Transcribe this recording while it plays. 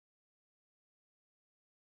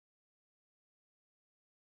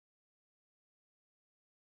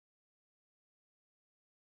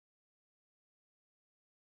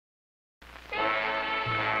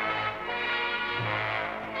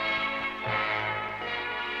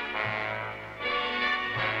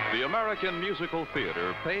The American Musical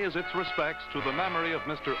Theater pays its respects to the memory of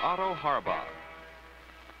Mr. Otto Harbach.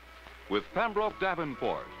 With Pembroke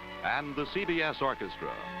Davenport and the CBS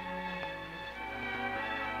Orchestra.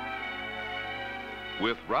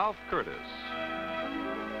 With Ralph Curtis.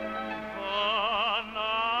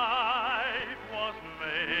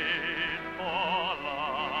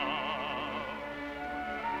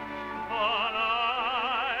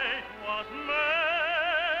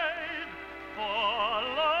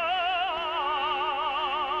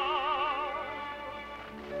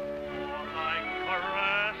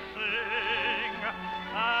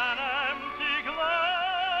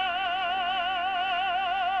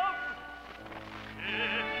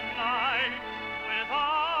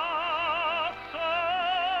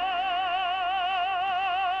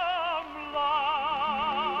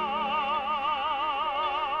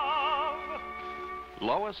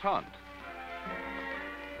 Lois Hunt.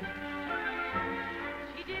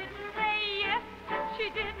 She didn't say yes, she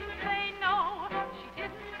didn't say no, she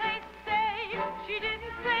didn't say stay, she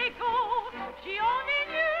didn't say go. She only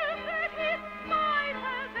knew that he'd find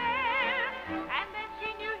her there, and then she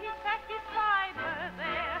knew he'd satisfied her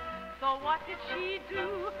there. So what did she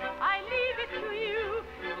do? I leave it to you.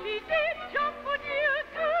 She did just what you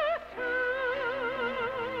do too.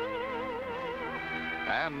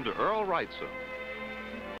 And Earl Wrightson.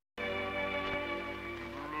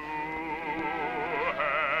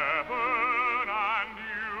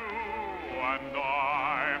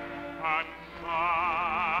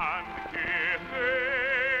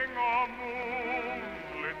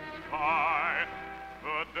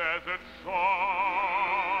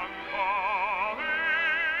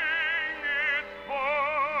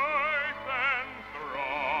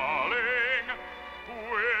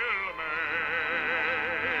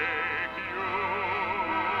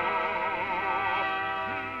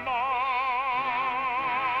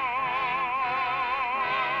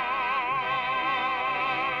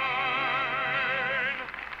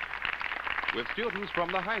 With students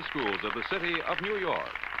from the high schools of the city of New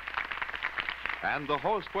York. And the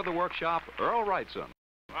host for the workshop, Earl Wrightson.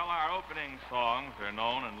 Well, our opening songs are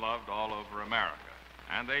known and loved all over America,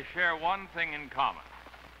 and they share one thing in common.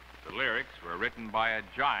 The lyrics were written by a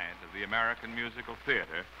giant of the American musical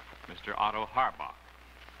theater, Mr. Otto Harbach.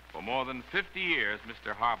 For more than 50 years,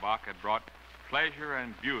 Mr. Harbach had brought pleasure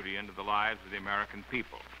and beauty into the lives of the American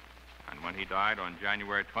people. And when he died on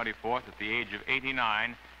January 24th at the age of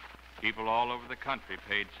 89, people all over the country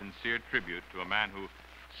paid sincere tribute to a man who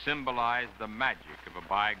symbolized the magic of a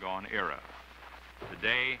bygone era.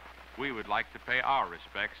 Today, we would like to pay our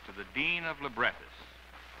respects to the Dean of Librettists.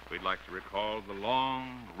 We'd like to recall the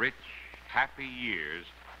long, rich, happy years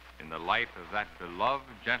in the life of that beloved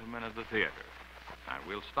gentleman of the theater. And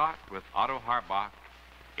we'll start with Otto Harbach,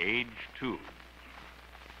 age 2.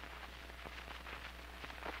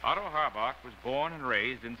 Otto Harbach was born and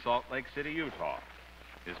raised in Salt Lake City, Utah.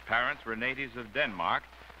 His parents were natives of Denmark,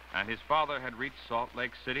 and his father had reached Salt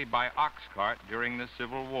Lake City by ox cart during the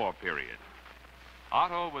Civil War period.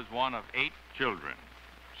 Otto was one of 8 children,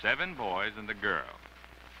 7 boys and a girl.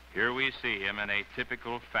 Here we see him in a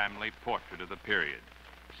typical family portrait of the period,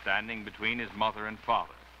 standing between his mother and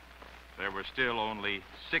father. There were still only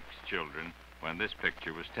 6 children when this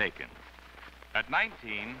picture was taken. At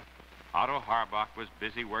 19, Otto Harbach was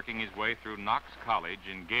busy working his way through Knox College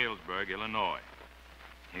in Galesburg, Illinois.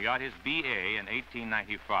 He got his B.A. in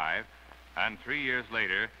 1895, and 3 years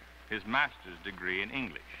later, his master's degree in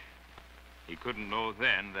English. He couldn't know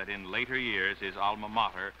then that in later years, his alma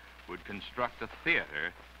mater would construct a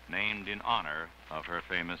theater named in honor of her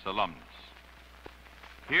famous alumnus.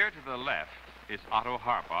 Here to the left is Otto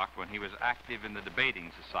Harbach when he was active in the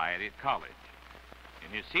debating society at college.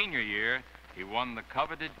 In his senior year, he won the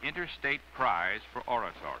coveted Interstate Prize for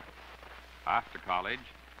Oratory. After college,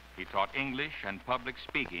 he taught English and public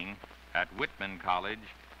speaking at Whitman College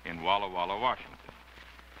in Walla Walla, Washington.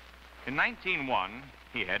 In 1901,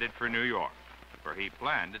 he headed for New York, where he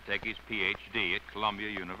planned to take his Ph.D. at Columbia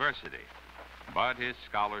University. But his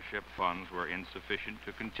scholarship funds were insufficient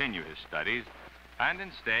to continue his studies, and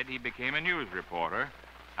instead he became a news reporter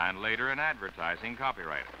and later an advertising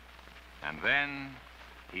copywriter. And then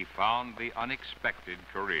he found the unexpected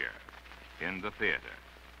career in the theater.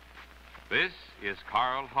 This is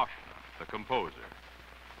Karl Hoschner, the composer,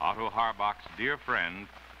 Otto Harbach's dear friend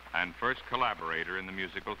and first collaborator in the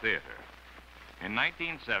musical theater. In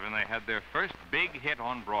 1907, they had their first big hit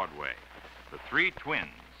on Broadway, The Three Twins,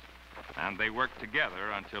 and they worked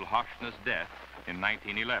together until Hoschner's death in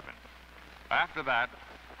 1911. After that,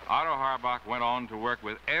 Otto Harbach went on to work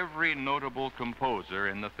with every notable composer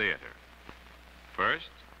in the theater. First,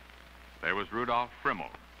 there was Rudolf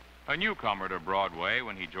Frimmel, A newcomer to Broadway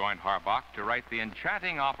when he joined Harbach to write the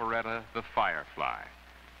enchanting operetta, The Firefly.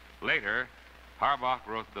 Later, Harbach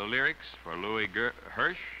wrote the lyrics for Louis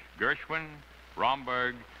Hirsch, Gershwin,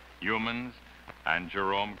 Romberg, Humans, and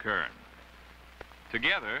Jerome Kern.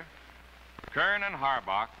 Together, Kern and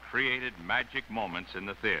Harbach created magic moments in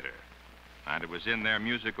the theater, and it was in their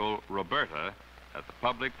musical Roberta that the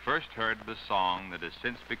public first heard the song that has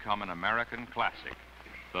since become an American classic,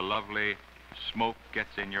 the lovely Smoke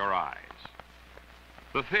Gets in Your Eyes.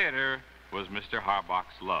 The theater was Mr.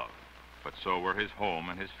 Harbach's love, but so were his home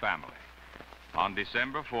and his family. On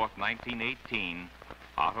December 4th, 1918,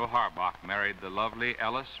 Otto Harbach married the lovely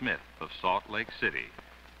Ella Smith of Salt Lake City,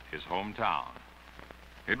 his hometown.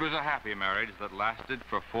 It was a happy marriage that lasted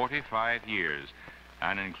for 45 years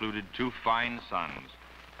and included 2 fine sons,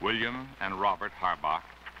 William and Robert Harbach,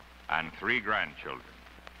 and 3 grandchildren.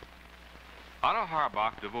 Otto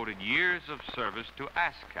Harbach devoted years of service to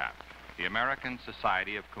ASCAP, the American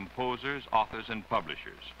Society of Composers, Authors, and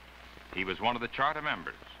Publishers. He was one of the charter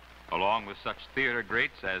members, along with such theater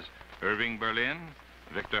greats as Irving Berlin,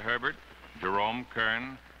 Victor Herbert, Jerome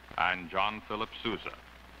Kern, and John Philip Sousa.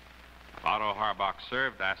 Otto Harbach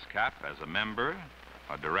served ASCAP as a member,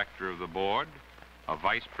 a director of the board, a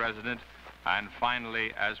vice president, and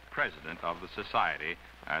finally as president of the society,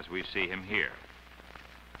 as we see him here.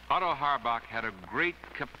 Otto Harbach had a great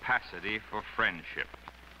capacity for friendship.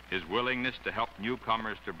 His willingness to help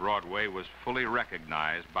newcomers to Broadway was fully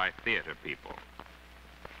recognized by theater people.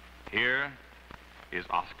 Here is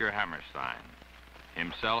Oscar Hammerstein,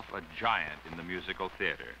 himself a giant in the musical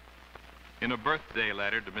theater. In a birthday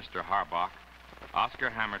letter to Mr. Harbach, Oscar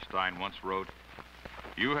Hammerstein once wrote,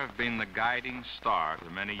 "You have been the guiding star to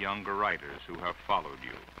many younger writers who have followed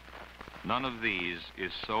you. None of these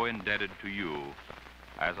is so indebted to you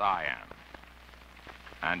as I am."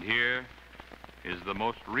 And here is the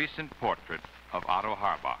most recent portrait of Otto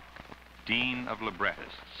Harbach, Dean of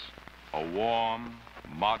Librettists, a warm,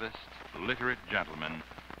 modest, literate gentleman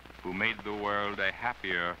who made the world a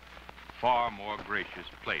happier, far more gracious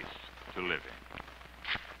place to live in.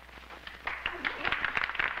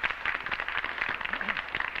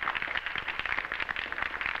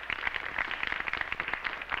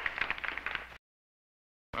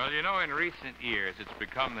 Well, you know, in recent years, it's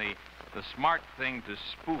become the smart thing to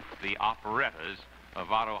spoof the operettas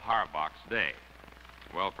of Otto Harbach's day.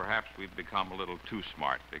 Well, perhaps we've become a little too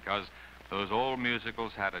smart, because those old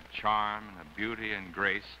musicals had a charm and a beauty and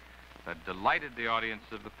grace that delighted the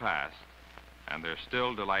audience of the past, and they're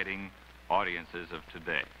still delighting audiences of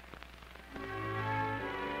today.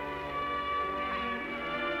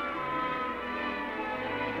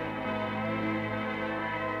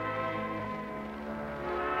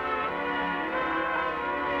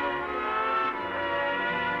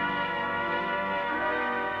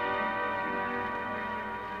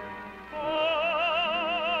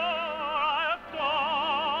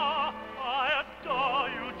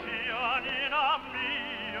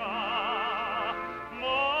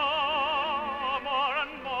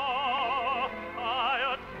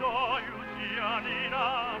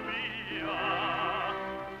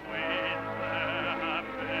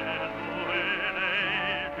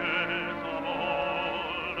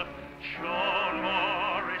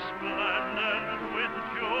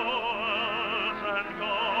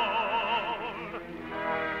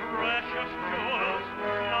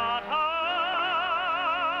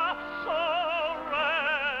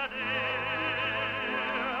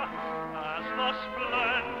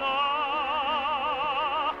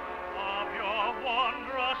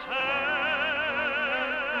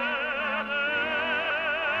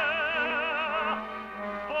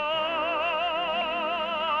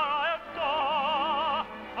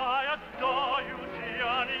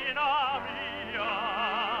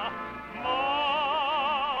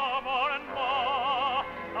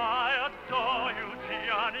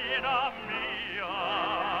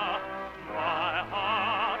 My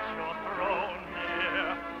heart, your throne, dear.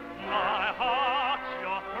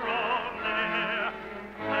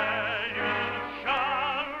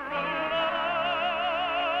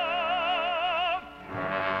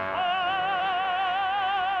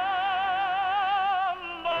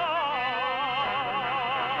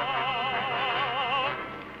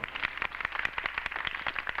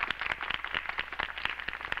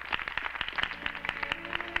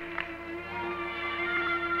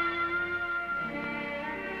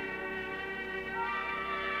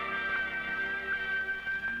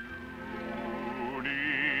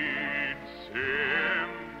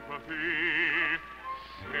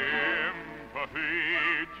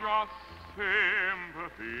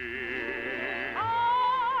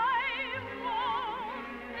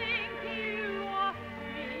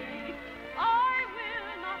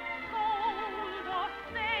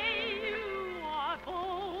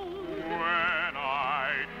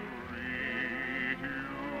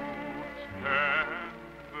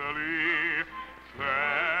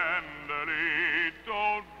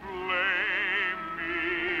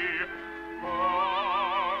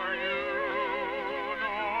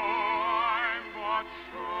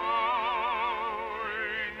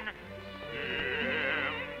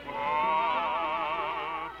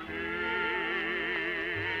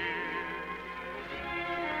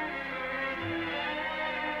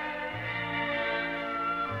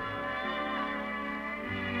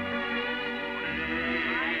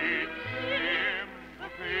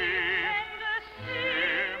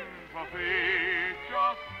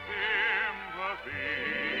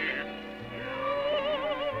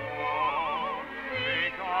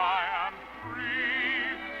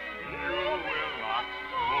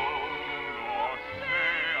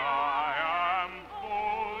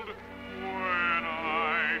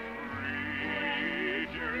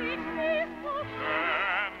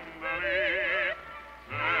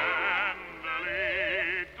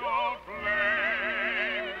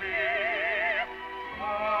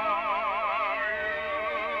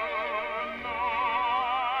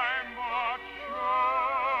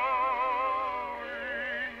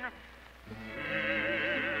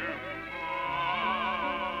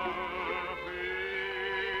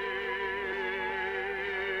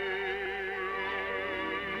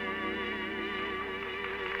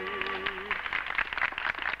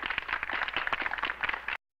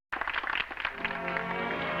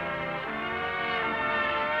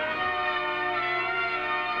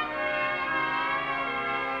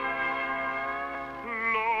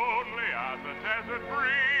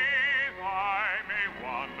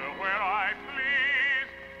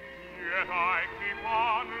 Yet I keep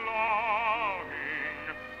on longing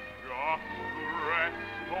just to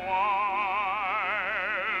rest a while,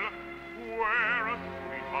 where a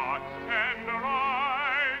sweetheart's tender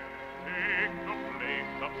eyes take the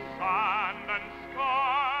place of sand and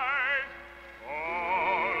skies.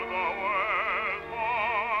 All the world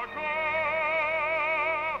forgotten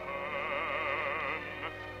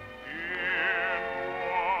in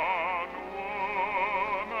one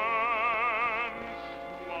woman's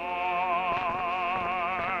smile.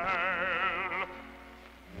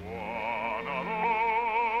 One alone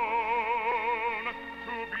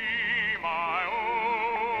to be my own,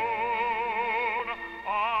 I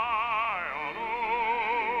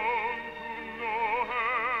alone to know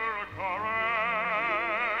her caresses.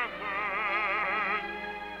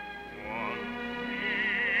 One to me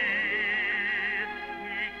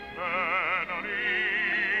eternally,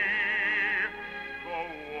 the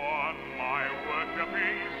one my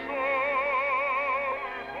worshipping soul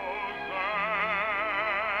possesses.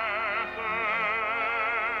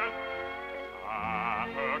 At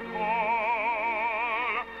her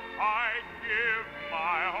call, I give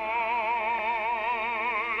my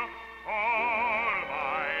all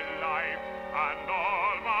my life and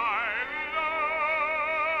all my love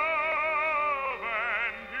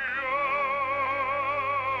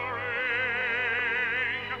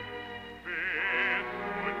enduring. This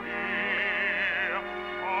would be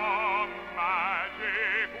a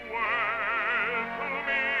magic world to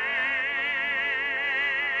me,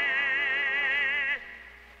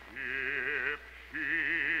 if she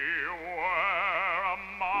were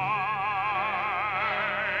mine.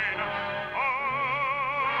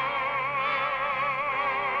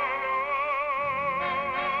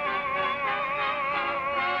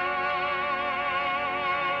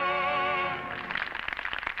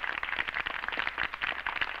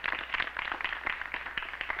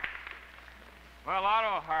 Well,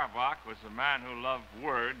 Otto Harbach was a man who loved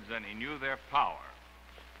words, and he knew their power.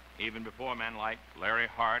 Even before men like Larry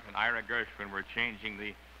Hart and Ira Gershwin were changing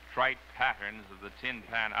the trite patterns of the Tin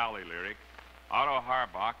Pan Alley lyric, Otto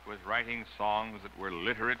Harbach was writing songs that were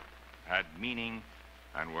literate, had meaning,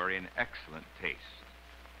 and were in excellent taste.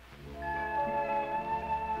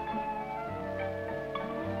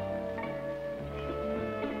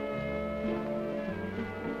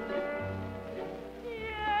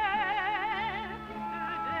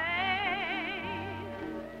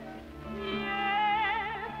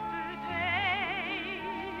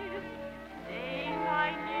 Days I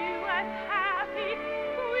knew as happy,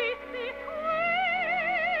 sweetly twisted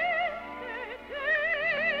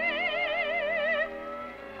days.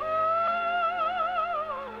 Oh,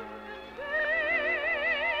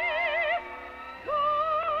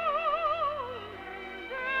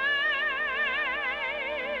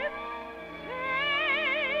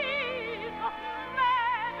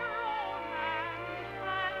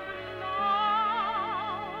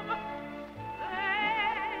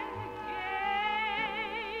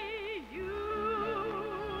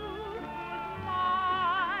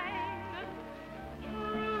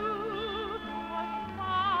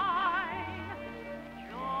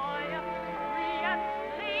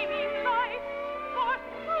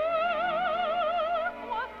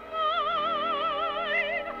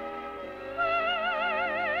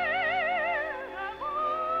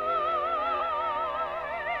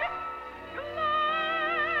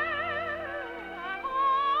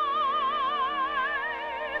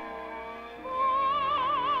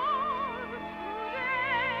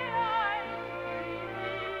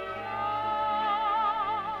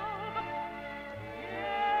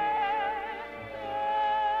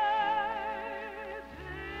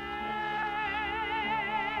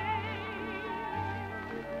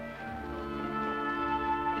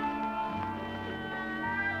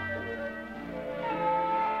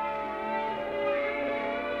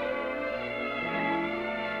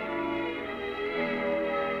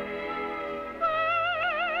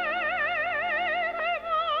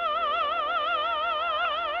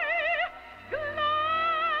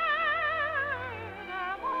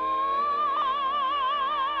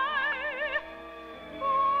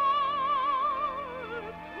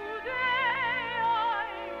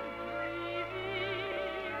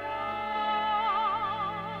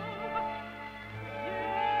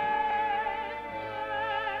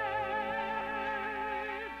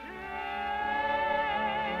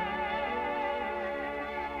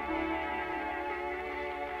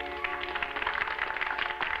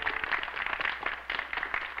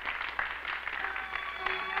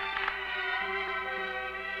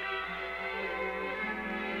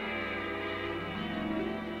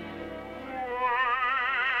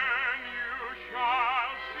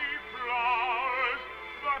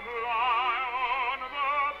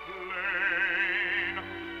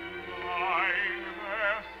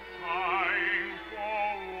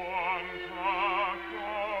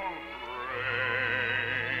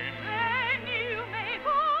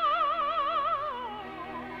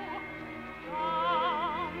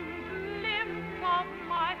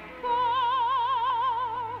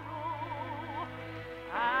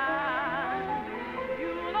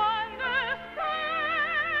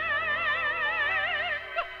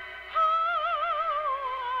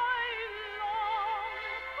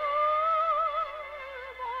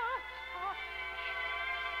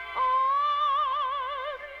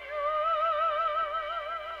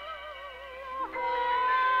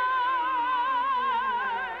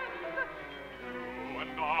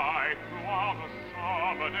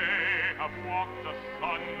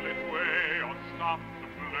 come to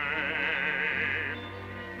play.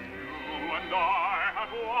 You and I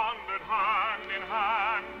have wandered hand in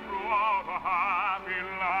hand throughout a happy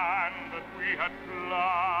land that we had planned.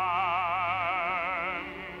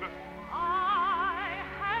 I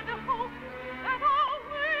had hoped that our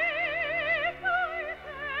way might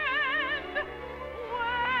end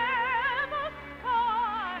where the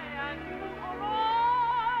sky and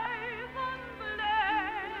horizon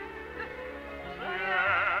blend.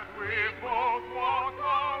 Yet we both walked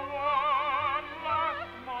on one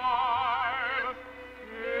last mile. It's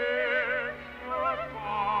goodbye for a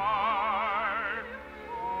while.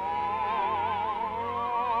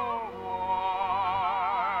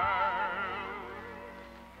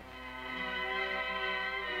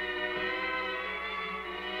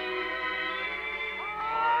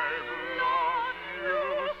 I've loved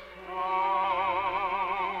you so.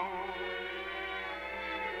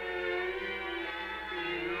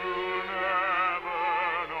 You'll never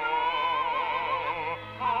know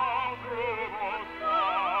how through those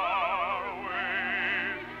far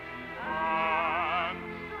ways and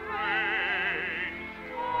strange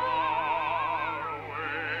far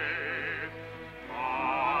ways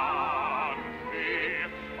on sea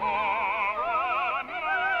or on land.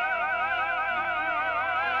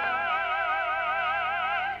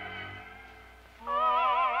 I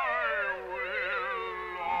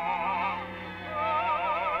will long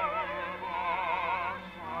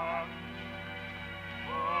of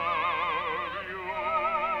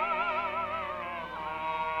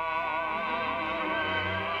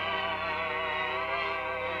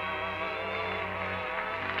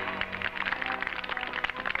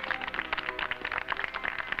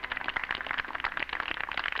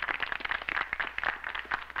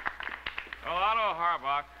Well, Otto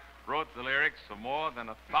Harbach wrote the lyrics for more than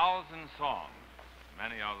 1,000 songs.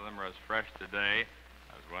 Many of them are as fresh today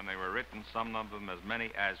as when they were written, some of them as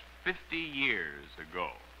many as 50 years ago.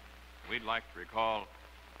 We'd like to recall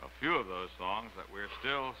a few of those songs that we're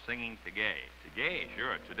still singing today. Today.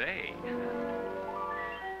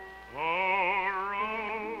 Oh,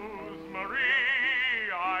 Rosemary,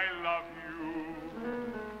 I love you.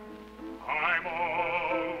 I'm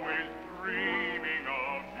always dreaming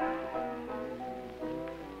of you.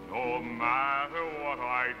 No matter what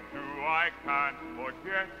I do, I can't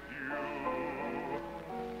forget you.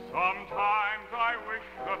 Sometimes I wish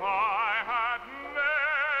that I had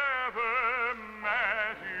never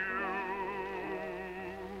met you.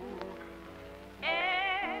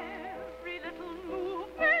 Every little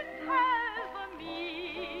movement has a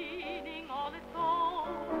meaning all its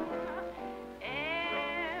own.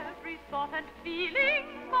 Every thought and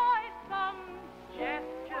feeling by some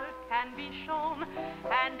gesture can be shown.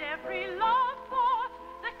 And every love thought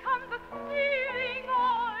that comes a stealing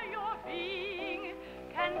all your being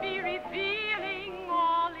can be revealing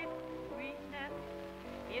all its sweetness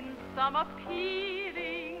in some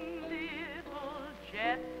appealing little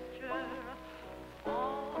gesture.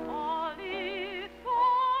 All its own.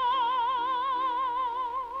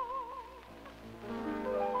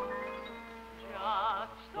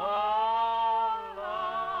 Just a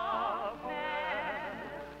loveliness,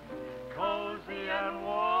 cozy and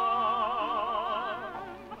warm,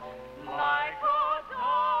 like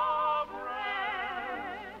autumn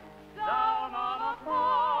rain down on a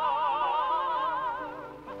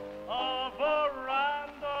farm. A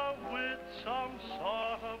veranda with some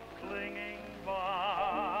sort of clinging vine.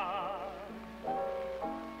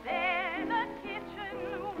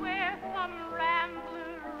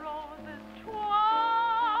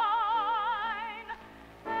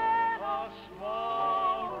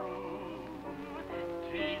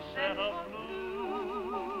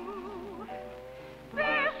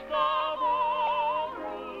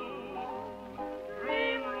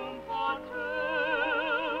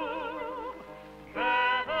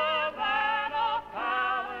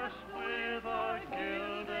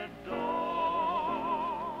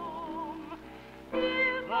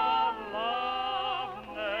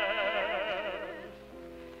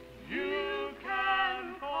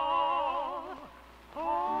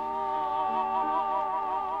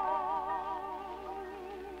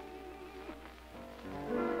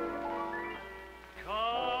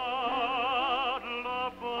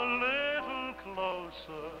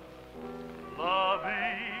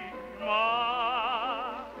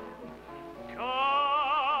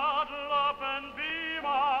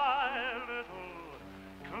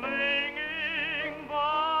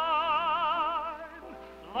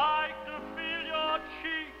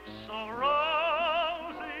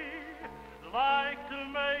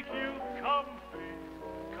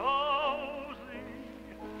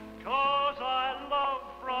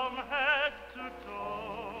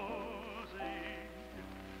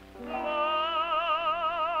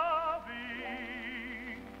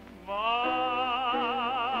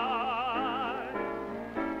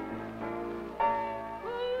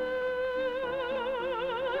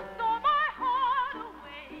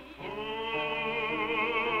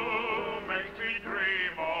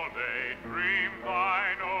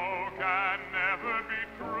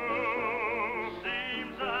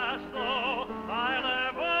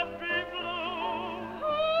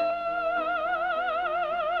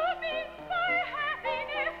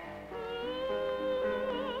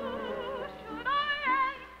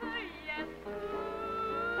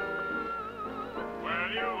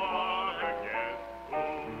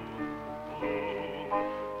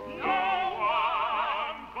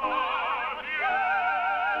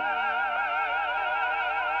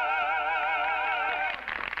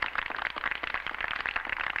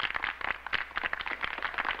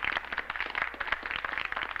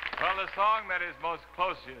 song that is most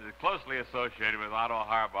closely associated with Otto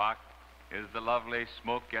Harbach is the lovely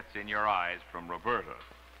Smoke Gets in Your Eyes from Roberta.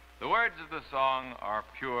 The words of the song are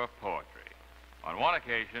pure poetry. On one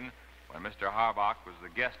occasion, when Mr. Harbach was the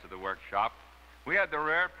guest of the workshop, we had the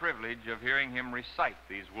rare privilege of hearing him recite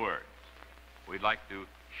these words. We'd like to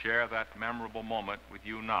share that memorable moment with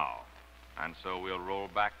you now, and so we'll roll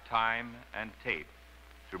back time and tape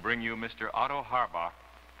to bring you Mr. Otto Harbach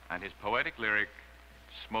and his poetic lyric,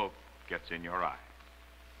 Smoke Gets in Your Eyes.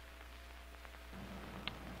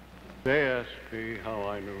 They asked me how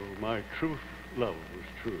I knew my truth love was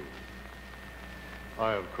true.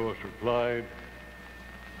 I, of course, replied,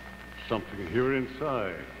 something here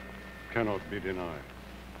inside cannot be denied.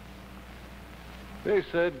 They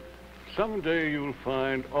said, someday you'll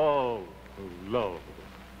find all who love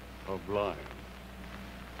are blind.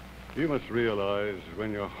 You must realize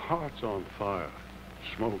when your heart's on fire,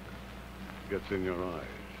 smoke gets in your eyes.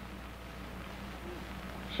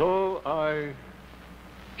 So I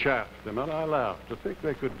chaffed them and I laughed to think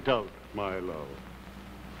they could doubt my love.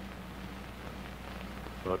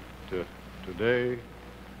 But today,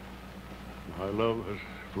 my love has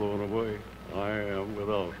flown away. I am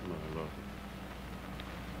without my love.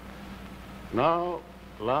 Now,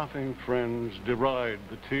 laughing friends deride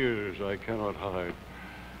the tears I cannot hide.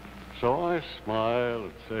 So I smile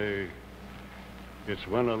and say, it's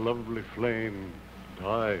when a lovely flame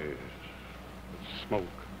dies that smoke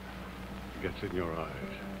gets in your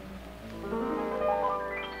eyes.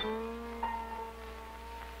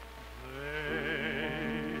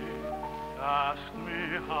 They asked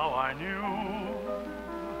me how I knew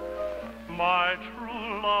my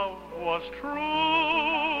true love was true.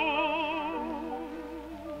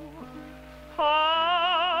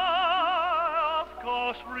 I, of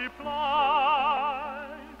course,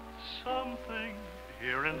 replied, something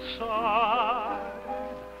here inside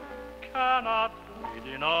cannot be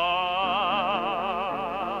denied.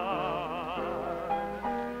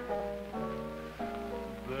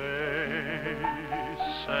 They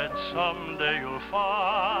said someday you'll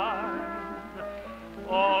find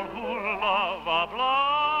all who love are blind.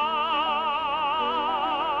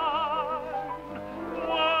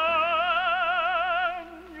 When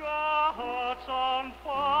your heart's on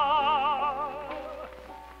fire,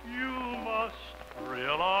 you must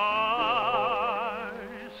realize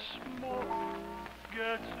smoke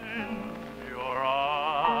gets in your eyes.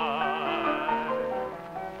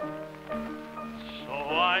 So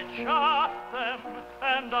I chaffed them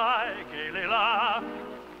and I gaily laughed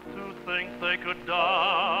to think they could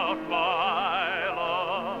doubt my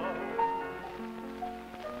love.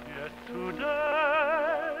 Yet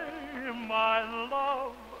today my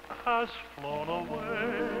love has flown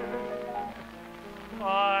away. I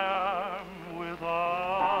am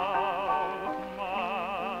without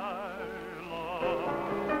my love.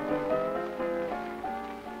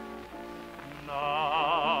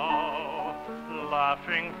 Now,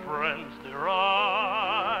 laughing friends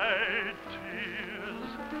deride tears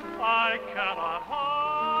I cannot hide.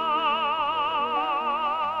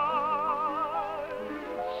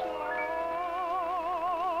 So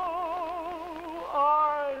I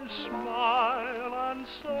smile and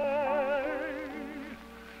say,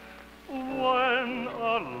 when a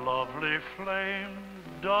lovely flame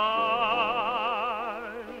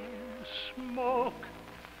dies, smoke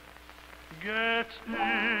gets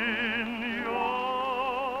in your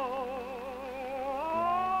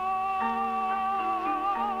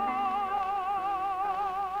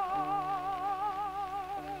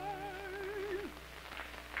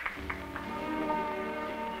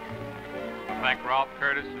Thank Ralph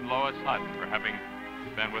Curtis and Lois Hunt for having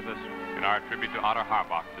been with us in our tribute to Otto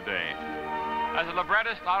Harbach today. As a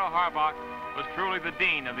librettist, Otto Harbach was truly the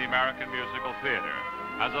dean of the American musical theater.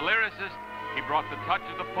 As a lyricist, he brought the touch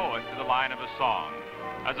of the poet to the line of a song.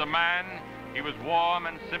 As a man, he was warm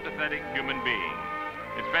and sympathetic human being.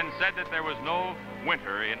 It's been said that there was no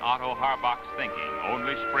winter in Otto Harbach's thinking,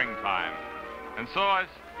 only springtime. And so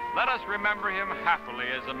let us remember him happily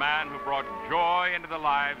as a man who brought joy into the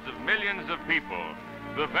lives of millions of people,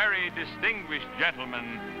 the very distinguished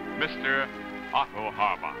gentleman, Mr. Otto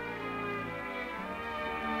Harbach.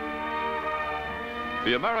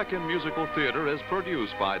 The American Musical Theater is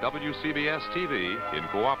produced by WCBS TV in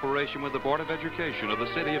cooperation with the Board of Education of the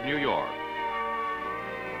City of New York.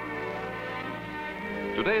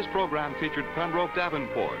 Today's program featured Pembroke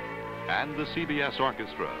Davenport and the CBS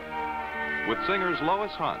Orchestra, with singers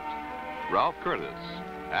Lois Hunt, Ralph Curtis,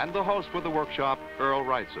 and the host for the workshop, Earl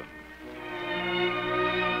Wrightson.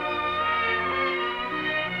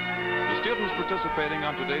 The students participating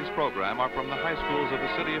on today's program are from the high schools of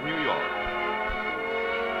the City of New York.